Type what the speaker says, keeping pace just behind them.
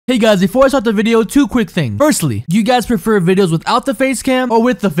Hey guys, before I start the video, two quick things. Firstly, do you guys prefer videos without the face cam or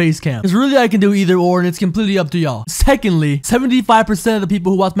with the face cam? Because really I can do either or and it's completely up to y'all. Secondly, 75% of the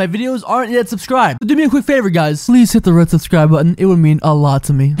people who watch my videos aren't yet subscribed. So do me a quick favor guys, please hit the red subscribe button. It would mean a lot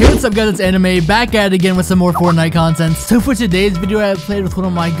to me. Hey, what's up guys, it's Anime, back at it again with some more Fortnite content. So for today's video, I played with one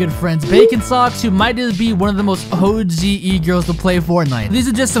of my good friends, Bacon Socks, who might just be one of the most OG e-girls to play Fortnite. These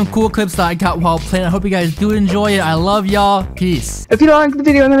are just some cool clips that I got while playing. I hope you guys do enjoy it. I love y'all. Peace. If you don't like the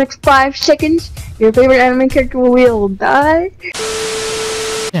video in the next 5 seconds, your favorite anime character will die.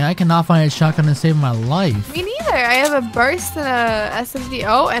 Yeah, I cannot find a shotgun to save my life. Me neither. I have a burst and a SMG.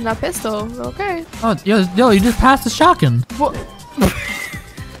 Oh, and a pistol. Okay. Oh, yo, you just passed the shotgun. What?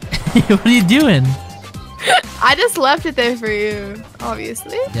 What are you doing? I just left it there for you,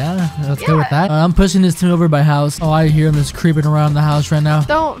 obviously. Yeah, let's go with that. I'm pushing this team over by house. Oh, I hear him just creeping around the house right now.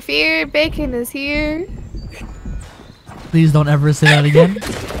 Don't fear, Bacon is here. Please don't ever say that again.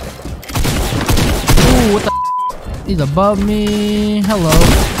 Ooh, what the? He's above me. Hello.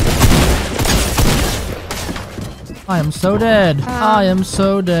 I am so dead. I am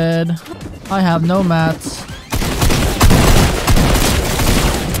so dead. I have no mats.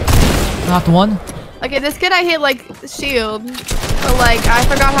 Not the one. Okay, this kid I hit like shield, but like I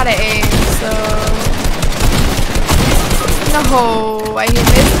forgot how to aim, so no, I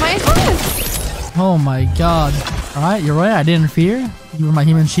missed my quest. Oh my god. Alright, you're right, I didn't fear. You were my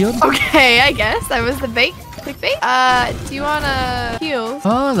human shield. Okay, I guess I was the quick bait. Do you wanna heal?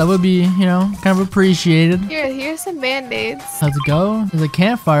 Oh, that would be, you know, kind of appreciated. Here's some band-aids. Let's go. There's a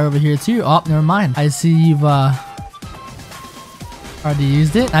campfire over here too. Oh, never mind. I see you've already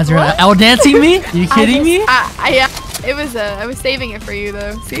used it. As you're out dancing me? Are you kidding me? I was saving it for you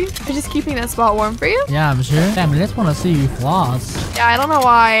though. See? I'm just keeping that spot warm for you. Yeah, I'm sure. Damn, I just want to see you floss. Yeah, I don't know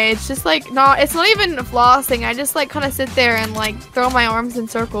why. It's just like, it's not even flossing. I just like kind of sit there and like throw my arms in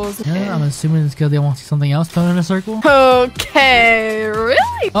circles. Yeah, I'm assuming it's because they want to see something else done in a circle. Okay, really?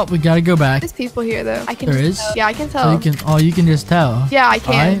 Oh, we gotta go back. There's people here though. I can There is? tell. Yeah, I can tell. So you can just tell. Yeah, I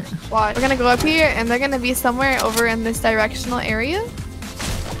can. Right. Watch. We're gonna go up here and they're gonna be somewhere over in this directional area.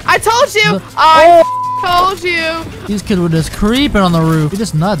 I told you! I told you! These kids were just creeping on the roof. You're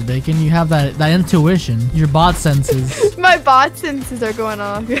just nuts, Bacon. You have that intuition. Your bot senses. My bot senses are going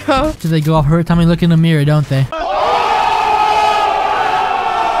off, yo. Do they go off every time you look in the mirror, don't they?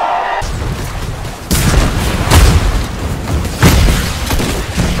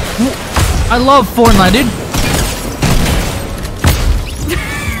 I love Fortnite, dude.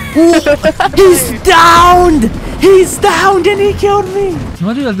 Ooh, he's downed! He's downed and he killed me! You know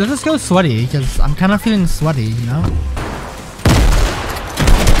what, dude? Let's just go sweaty, because I'm kind of feeling sweaty, you know?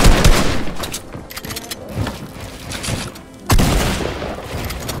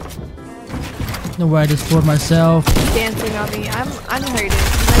 No way, I just floored myself. He's dancing on me. I'm hurting.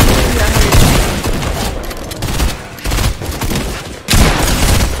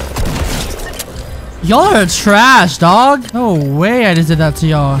 Y'all are trash, dog. No way I just did that to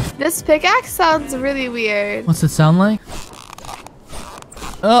y'all. This pickaxe sounds really weird. What's it sound like?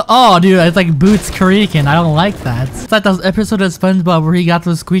 Oh, dude, it's like boots creaking. I don't like that. It's like that episode of SpongeBob where he got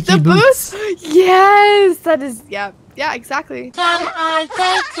those squeaky boots. Yes, that is, yeah, exactly. Can I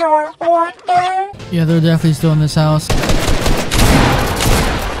take your order? Yeah, they're definitely still in this house.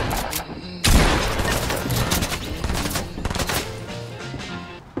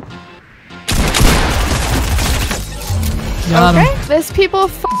 Okay, there's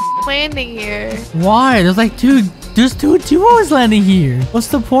people landing here. Why? There's two duos landing here. What's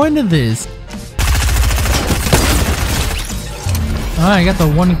the point of this? Alright, I got the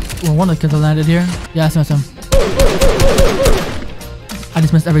one of the kids that landed here. Yeah, I missed him. I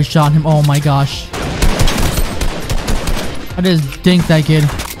just missed every shot on him. Oh my gosh. I just dinked that kid.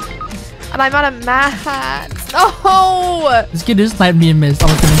 And I'm out of mats. Oh! This kid just sniped me and missed. I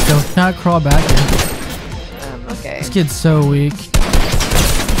was gonna go. Can I crawl back here? Okay. This kid's so weak.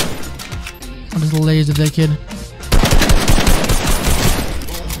 I'm just lasered that kid.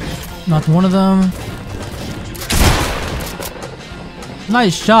 Not one of them.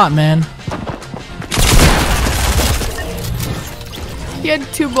 Nice shot, man. He had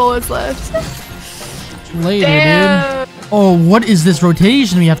 2 bullets left. Later, Damn. dude. Oh, what is this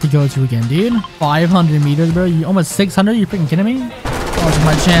rotation we have to go to again, dude? 500 meters, bro. You almost 600? You freaking kidding me? Oh, this is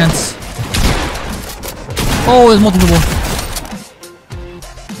my chance. Oh, there's multiple people.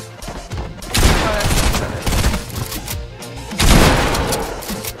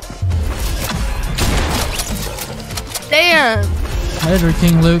 Damn. Later,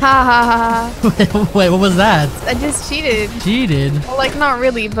 King Luke. Ha ha ha. Wait, what was that? I just cheated. Cheated? Well, like, not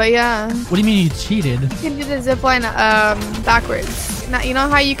really, but yeah. What do you mean you cheated? You can do the zipline backwards. Now, you know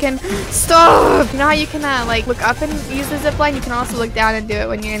how you can stop. You know how you can like look up and use the zip line. You can also look down and do it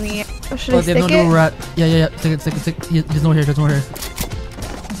when you're in the air. Or should I stick it? Yeah. Stick it. There's no here.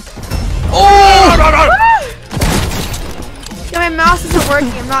 Yeah, my mouse isn't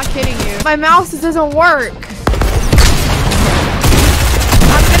working. I'm not kidding you. My mouse doesn't work.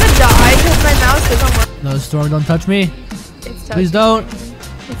 I'm gonna die because my mouse doesn't work. No, Storm, don't touch me. Please don't.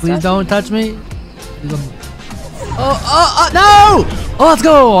 Please don't touch me. Please don't. No! Oh, let's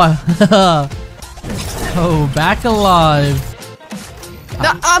go. Oh, back alive.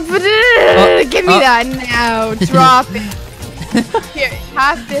 No, give me that now. Drop it. Here,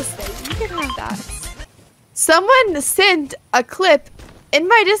 have this thing. You can have that. Someone sent a clip in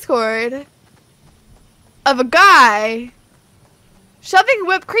my Discord of a guy shoving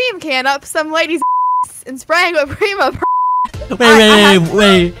whipped cream can up some lady's ass and spraying whipped cream up her.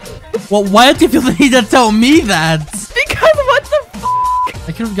 Wait. Well, why did you feel the need to tell me that? Because what the f?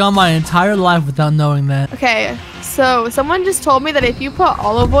 I could have gone my entire life without knowing that. Okay, so someone just told me that if you put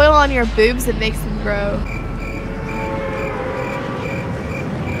olive oil on your boobs, it makes them grow.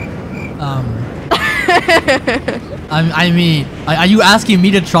 I mean, are you asking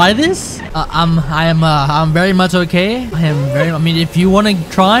me to try this? I'm very much okay. I mean, if you want to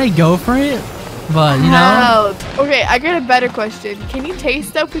try, go for it. But you know. Okay, I got a better question. Can you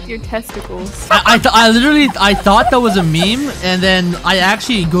taste stuff with your testicles? I thought that was a meme, and then I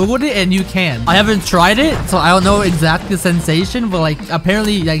actually googled it, and you can. I haven't tried it, so I don't know exactly the sensation, but like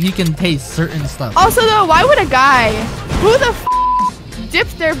apparently, like you can taste certain stuff. Also, though, why would a guy who the f dip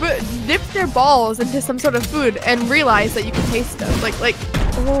their balls into some sort of food and realize that you can taste stuff? Like.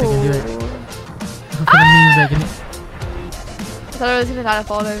 Oh. I can do it. I thought I was gonna die to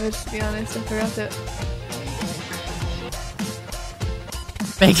fall damage, to be honest. I forgot to.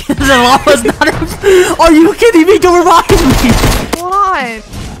 Bacon the lava's not. Are you kidding me? Don't revive me! Hold on.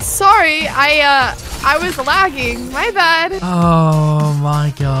 Sorry, I was lagging. My bad. Oh my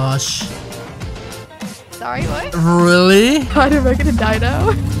gosh. Sorry, what? Really? God, am I gonna die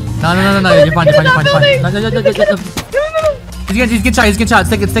now? No. You're fine. No. He's getting shot.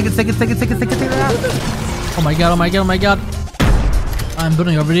 Stick it. Oh my god. I'm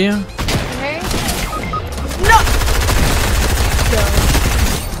building over to you. Okay. No!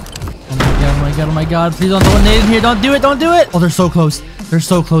 Oh my god. Please don't throw a nade in here. Don't do it. Oh, they're so close. I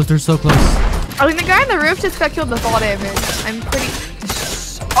mean, the guy on the roof just got killed with fall damage. I'm pretty...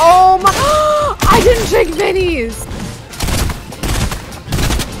 Oh my... I didn't check minis!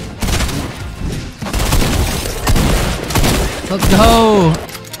 Let's go.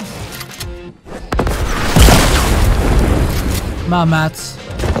 Come on, Mats.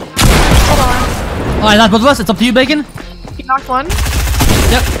 Hold on. Alright, that's both of us. It's up to you, Bacon. You knocked one.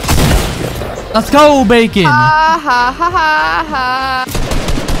 Yep. Let's go, Bacon. Ha.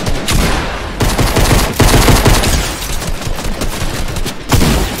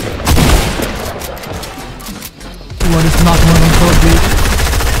 Ooh, I just knocked one of them so deep.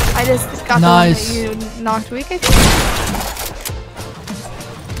 I just got nice. the one that you knocked weak, I think.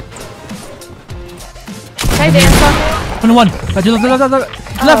 Can I dance on you? One. Left,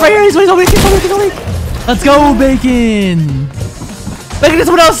 right here. He's weak. Let's go, Bacon. Bacon, get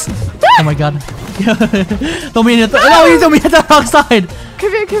someone else. Oh my god. Throw me in it. No, he threw me at the wrong side.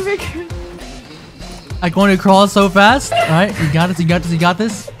 Come here. I'm going to crawl so fast. Alright, you got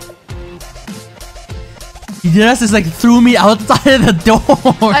this. He just like threw me outside of the door.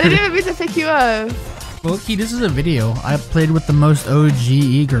 I didn't even mean to pick you up. Low-key, this is a video. I played with the most OG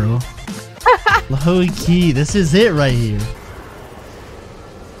e-girl. Low-key, this is it right here.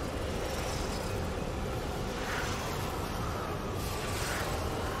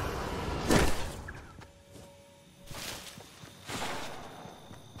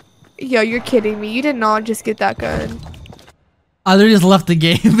 Yo, you're kidding me. You did not just get that gun. I literally just left the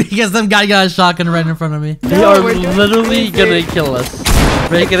game because some guy got a shotgun right in front of me. They are literally gonna kill us.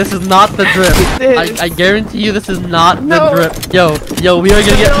 Bacon, this is not the drip. I guarantee you this is not the drip. Yo, we are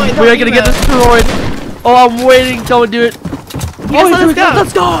gonna get destroyed. Oh, I'm waiting. Don't do it. Yes,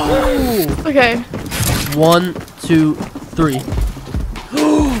 let's go. Okay. 1, 2, 3.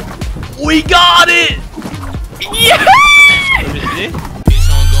 We got it! Yeah!